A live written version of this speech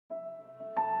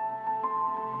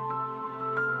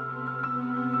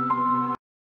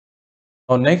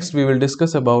Now next we will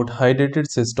discuss about hydatid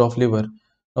cyst of liver.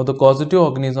 Now the causative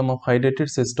organism of hydatid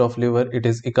cyst of liver, it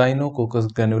is Echinococcus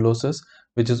granulosus,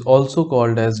 which is also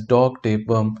called as dog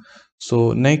tapeworm.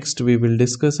 So next we will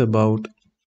discuss about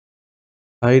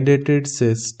hydatid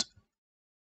cyst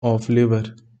of liver.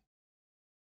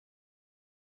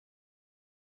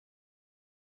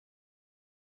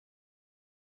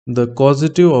 The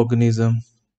causative organism,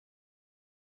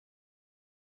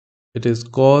 it is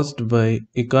caused by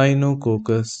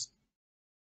Echinococcus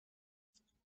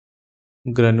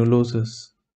granulosus,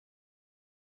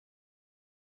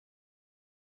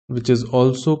 which is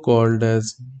also called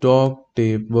as dog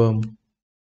tapeworm.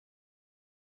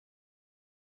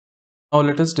 Now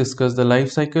let us discuss the life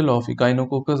cycle of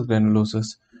Echinococcus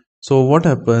granulosus. So what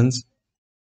happens?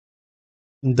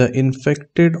 The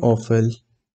infected offal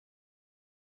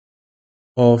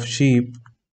of sheep,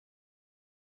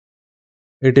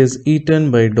 it is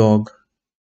eaten by dog.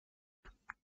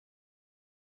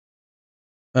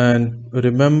 And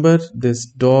remember, this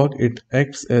dog, it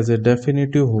acts as a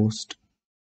definitive host.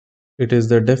 It is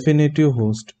the definitive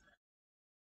host.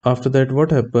 After that,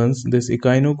 what happens? This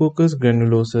Echinococcus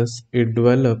granulosus, it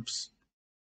develops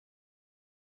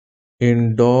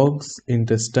in dog's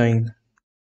intestine.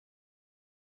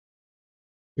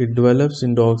 It develops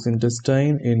in dog's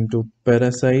intestine into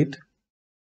parasite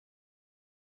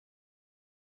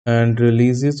and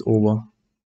releases ova.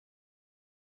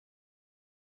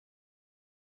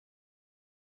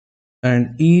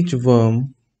 And each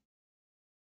worm,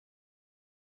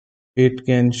 it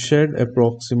can shed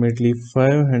approximately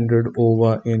 500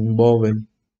 ova in bowel.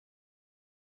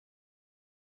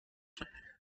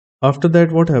 After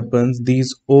that, what happens?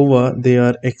 These ova, they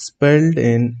are expelled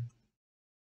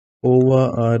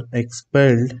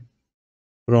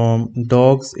from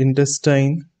dog's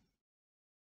intestine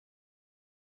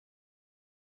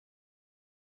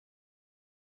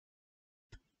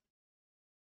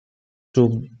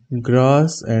to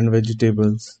grass and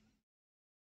vegetables.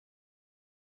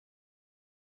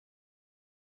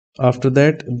 After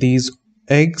that, these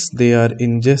eggs, they are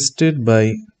ingested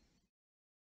by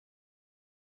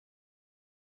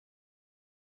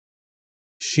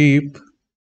sheep,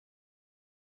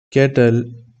 cattle,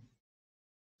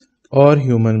 or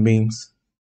human beings.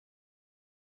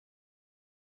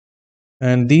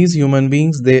 And these human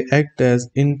beings, they act as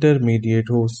intermediate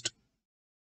host.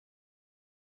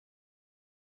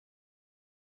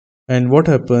 And what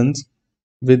happens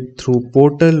through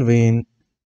portal vein,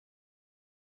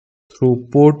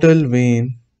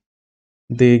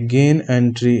 they gain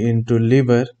entry into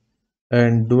liver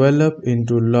and develop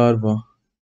into larva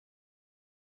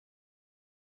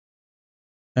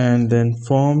and then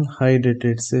form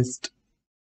hydatid cyst.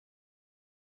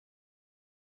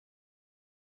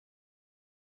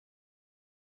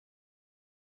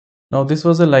 Now this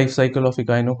was a life cycle of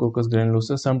Echinococcus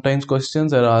granulosus. Sometimes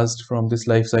questions are asked from this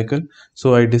life cycle,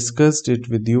 so I discussed it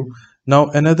with you. Now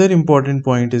another important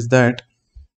point is that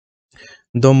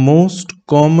the most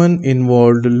common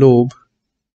involved lobe,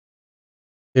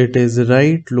 it is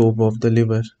right lobe of the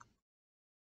liver.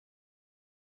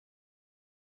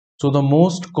 So the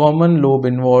most common lobe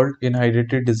involved in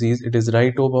hydatid disease, it is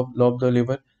right lobe of the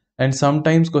liver. And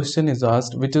sometimes question is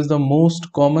asked, which is the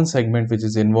most common segment which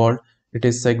is involved? It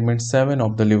is segment 7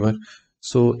 of the liver.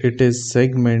 So it is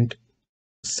segment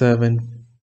 7.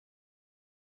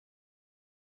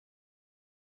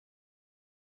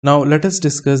 Now let us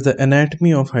discuss the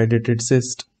anatomy of hydatid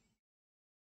cyst.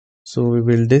 So we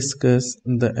will discuss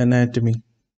the anatomy.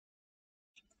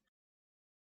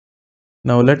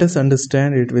 Now let us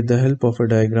understand it with the help of a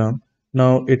diagram.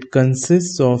 Now it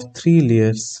consists of 3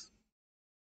 layers.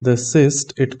 The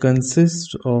cyst, it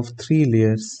consists of 3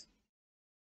 layers.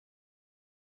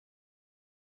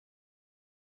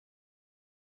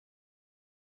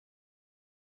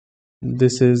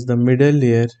 This is the middle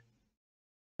layer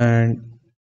and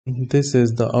this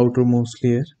is the outermost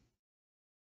layer.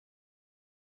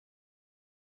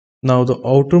 Now the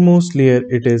outermost layer,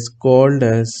 it is called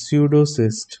as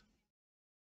pseudocyst.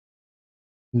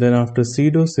 Then after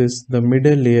pseudocyst, the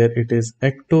middle layer, it is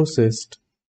ectocyst.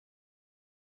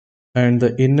 And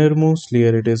the innermost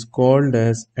layer, it is called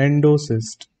as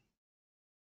endocyst.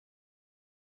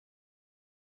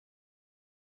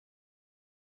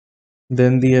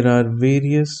 Then there are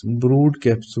various brood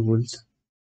capsules.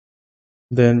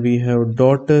 Then we have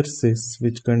daughter cysts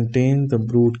which contain the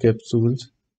brood capsules.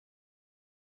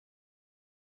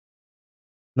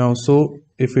 Now so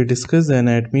if we discuss the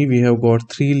anatomy, we have got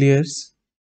 3 layers.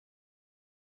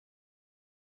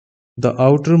 The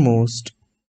outermost,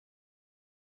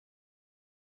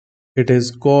 it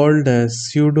is called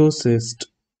as pseudocyst.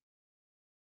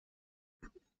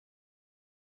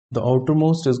 The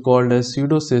outermost is called as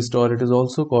pseudocyst, or it is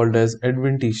also called as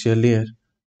adventitia layer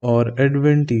or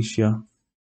adventitia.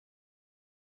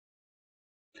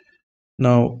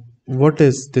 Now, what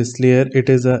is this layer? It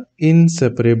is a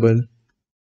inseparable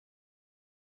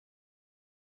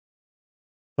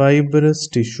fibrous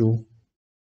tissue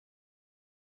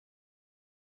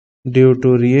due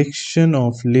to reaction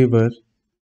of liver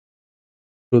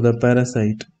to the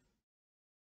parasite.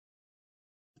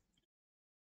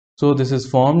 So this is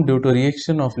formed due to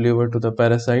reaction of liver to the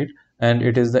parasite, and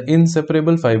it is the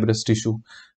inseparable fibrous tissue.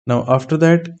 Now after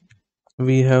that,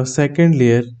 we have second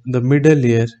layer, the middle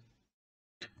layer.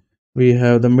 We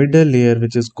have the middle layer,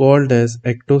 which is called as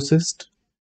ectocyst.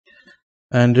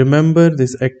 And remember,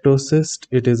 this ectocyst,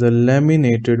 it is a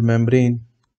laminated membrane.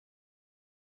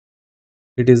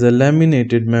 It is a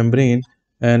laminated membrane,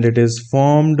 and it is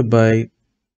formed by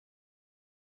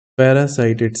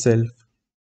parasite itself.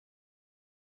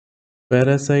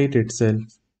 Parasite itself.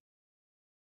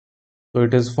 So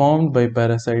it is formed by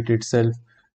parasite itself.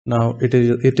 Now it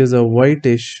is a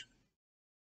whitish,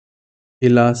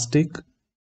 elastic,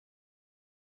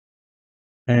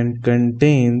 and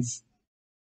contains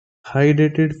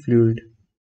hydrated fluid.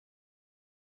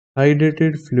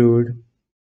 Hydrated fluid,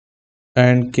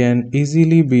 and can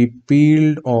easily be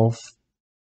peeled off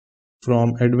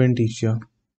from adventitia.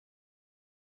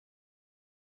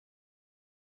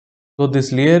 So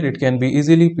this layer, it can be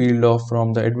easily peeled off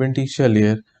from the adventitia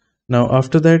layer. Now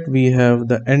after that, we have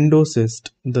the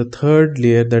endocyst, the third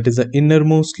layer, that is the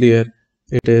innermost layer.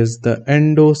 It is the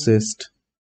endocyst.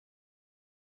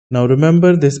 Now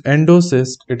remember, this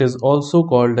endocyst, it is also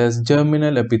called as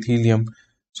germinal epithelium.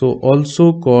 So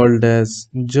also called as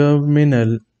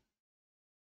germinal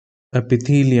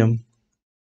epithelium.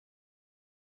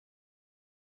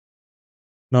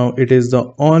 Now it is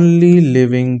the only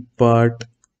living part.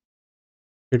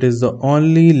 It is the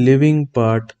only living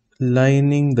part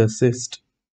lining the cyst.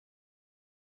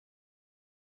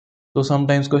 So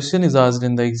sometimes question is asked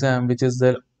in the exam, which is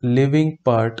the living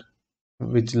part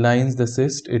which lines the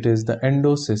cyst. It is the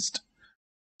endocyst.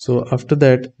 So after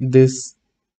that, this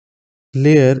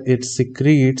layer, it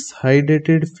secretes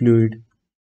hydrated fluid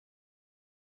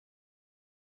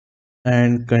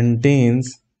and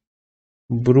contains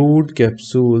brood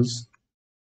capsules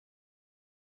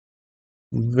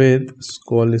with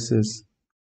scolysis.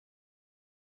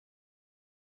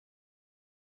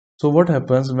 So what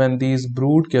happens when these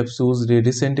brood capsules they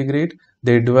disintegrate?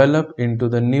 They develop into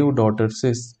the new daughter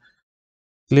cysts.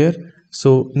 Clear?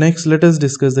 So next, let us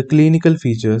discuss the clinical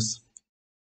features.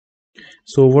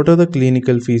 So what are the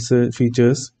clinical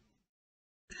features?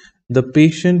 The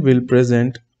patient will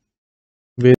present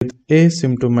with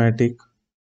asymptomatic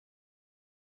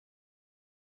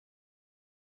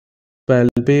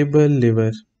palpable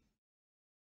liver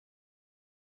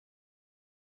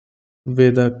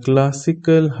with a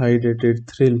classical hydrated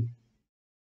thrill.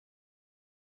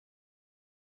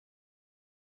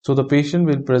 So the patient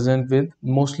will present with,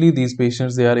 mostly these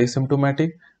patients, they are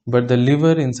asymptomatic, but the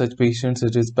liver in such patients,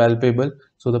 it is palpable.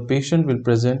 So the patient will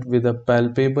present with a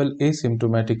palpable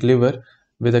asymptomatic liver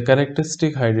with a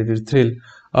characteristic hydrated thrill.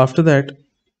 After that,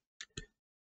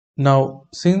 now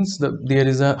since there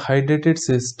is a hydrated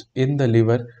cyst in the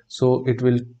liver, so it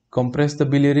will compress the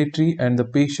biliary tree and the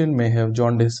patient may have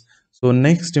jaundice. So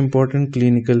next important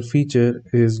clinical feature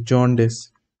is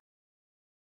jaundice.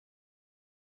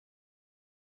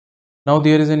 Now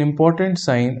there is an important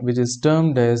sign which is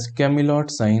termed as Camelot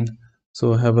sign.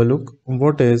 So have a look.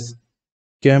 What is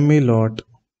Camelot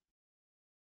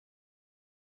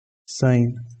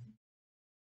sign?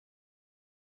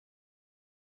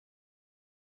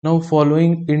 Now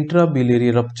following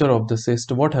intrabiliary rupture of the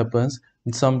cyst, what happens?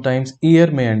 Sometimes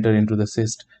air may enter into the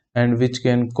cyst, and which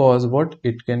can cause what?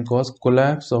 It can cause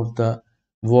collapse of the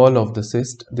wall of the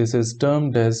cyst. This is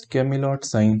termed as Camelot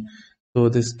sign. So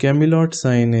this Camelot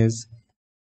sign is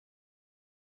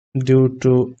due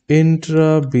to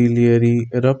intrabiliary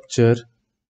rupture.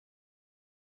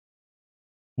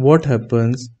 What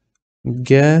happens?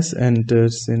 Gas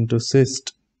enters into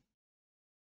cyst,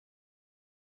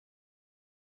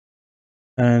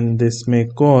 and this may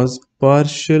cause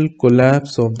partial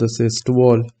collapse of the cyst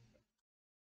wall.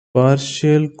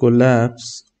 Partial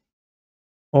collapse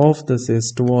of the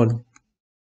cyst wall.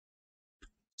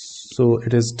 So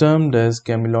it is termed as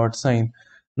Camelot sign.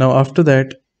 Now after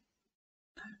that,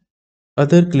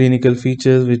 other clinical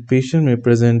features which patient may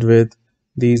present with,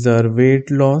 these are weight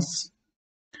loss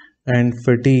and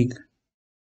fatigue.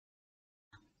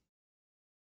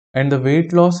 And the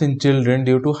weight loss in children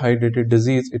due to hydrated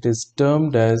disease, it is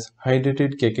termed as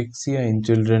hydrated cachexia in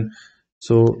children.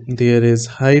 So there is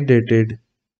hydrated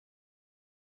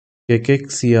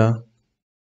cachexia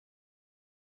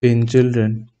in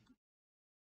children.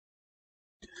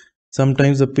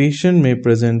 Sometimes the patient may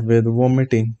present with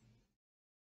vomiting.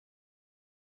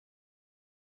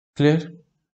 Clear?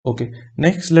 Okay.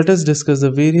 Next, let us discuss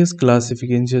the various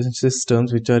classification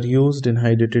systems which are used in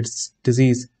hydatid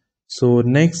disease. So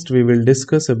next we will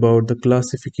discuss about the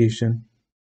classification.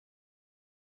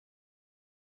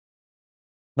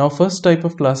 Now, first type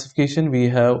of classification we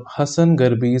have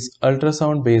Hassan-Garbi's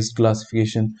ultrasound based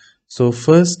classification. So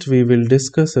first we will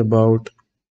discuss about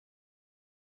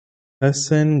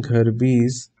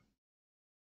Hassan-Garbi's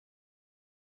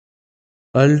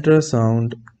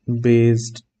ultrasound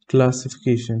based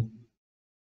classification.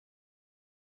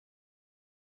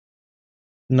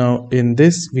 Now in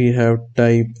this we have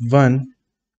type 1,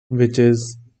 which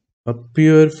is a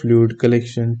pure fluid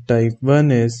collection. Type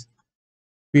 1 is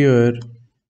pure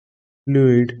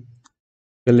fluid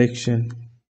collection.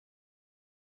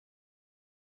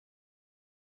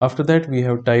 After that we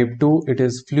have type 2, it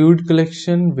is fluid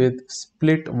collection with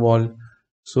split wall.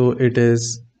 So it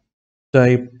is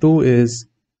type 2 is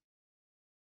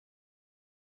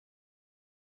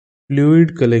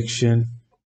fluid collection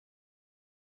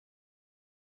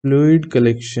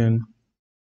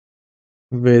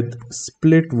with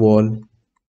split wall.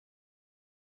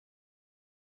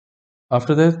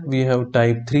 After that we have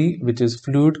type 3, which is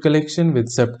fluid collection with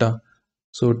septa.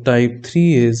 So type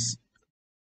 3 is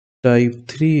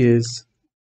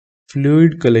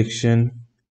fluid collection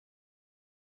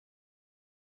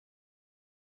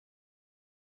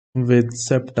with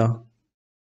septa.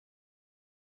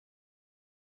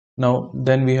 Now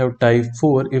then we have type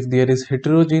 4. If there is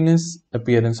heterogeneous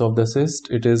appearance of the cyst,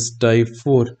 it is type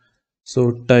 4.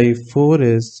 So type 4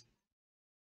 is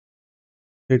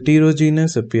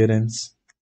heterogeneous appearance.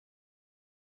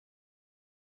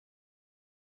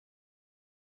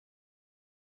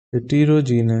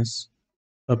 Heterogeneous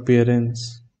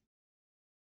appearance.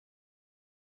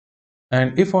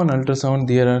 And if on ultrasound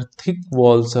there are thick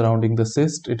walls surrounding the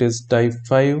cyst, it is type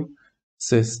 5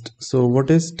 cyst. So what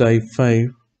is type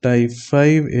 5? Type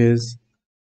 5 is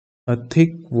a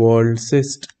thick walled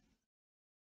cyst.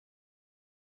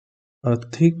 A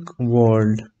thick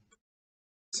walled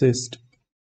cyst.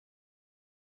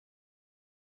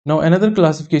 Now another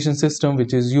classification system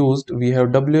which is used, we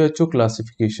have WHO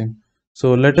classification.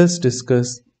 So let us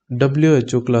discuss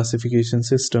WHO classification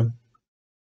system.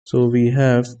 So we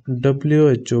have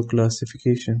WHO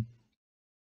classification.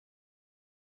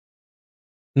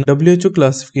 In WHO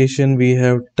classification we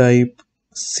have type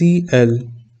CL,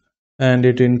 and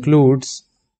it includes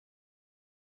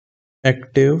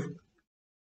active,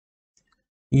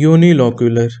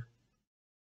 unilocular,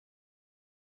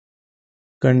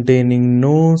 containing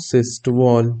no cyst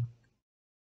wall,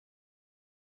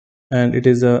 and it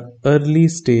is a early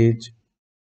stage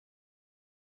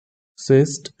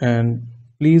cyst, and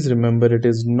please remember it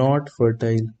is not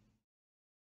fertile.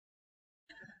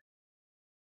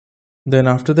 Then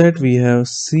after that we have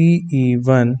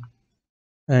CE1,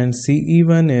 and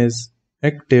CE1 is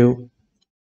active.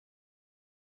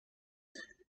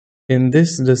 In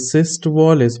this the cyst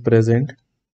wall is present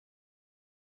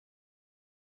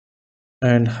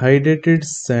and hydatid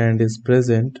sand is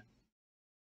present.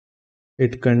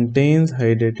 It contains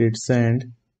hydatid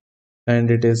sand and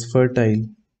it is fertile.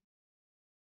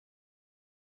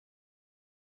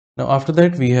 Now after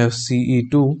that we have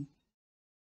CE2.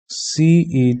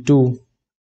 CE2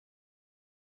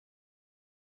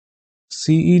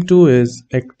 CE2 is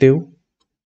active.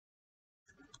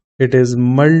 It is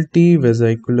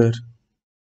multivesicular,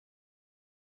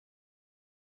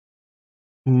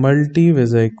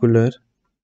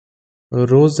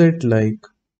 rosette-like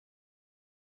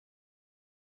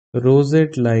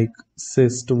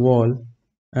cyst wall,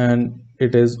 and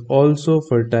it is also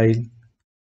fertile.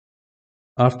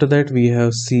 After that we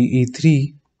have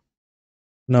CE3.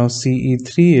 Now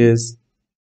CE3 is,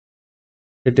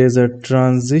 it is a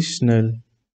transitional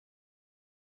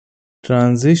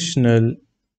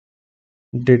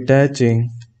detaching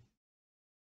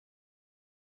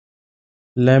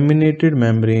laminated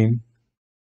membrane,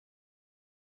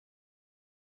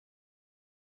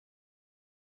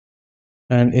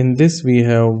 and in this we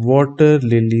have water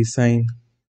lily sign,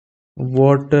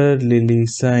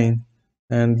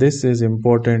 and this is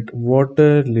important,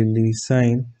 water lily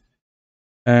sign.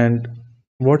 And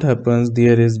what happens,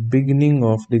 there is beginning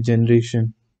of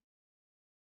degeneration.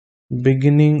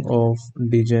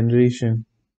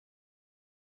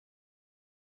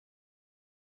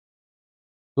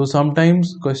 So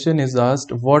sometimes question is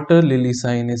asked, water lily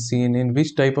sign is seen in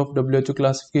which type of WHO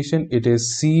classification? It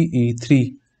is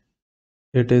CE3.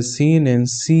 It is seen in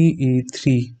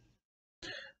CE3.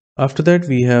 After that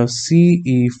we have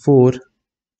Ce4,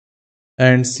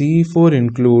 and Ce4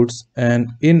 includes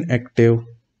an inactive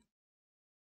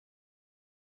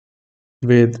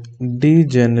with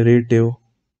degenerative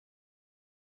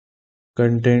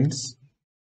contents.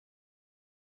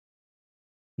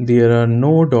 There are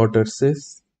no daughter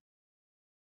cis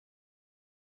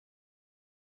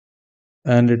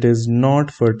and it is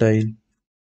not fertile.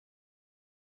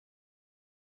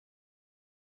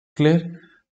 Clear?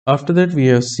 After that we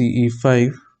have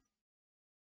Ce5,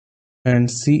 and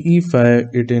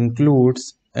Ce5 it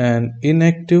includes an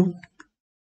inactive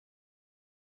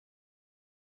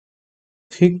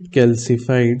thick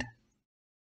calcified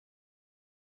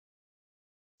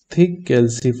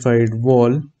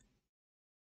wall,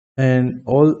 and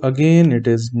all again it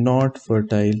is not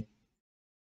fertile.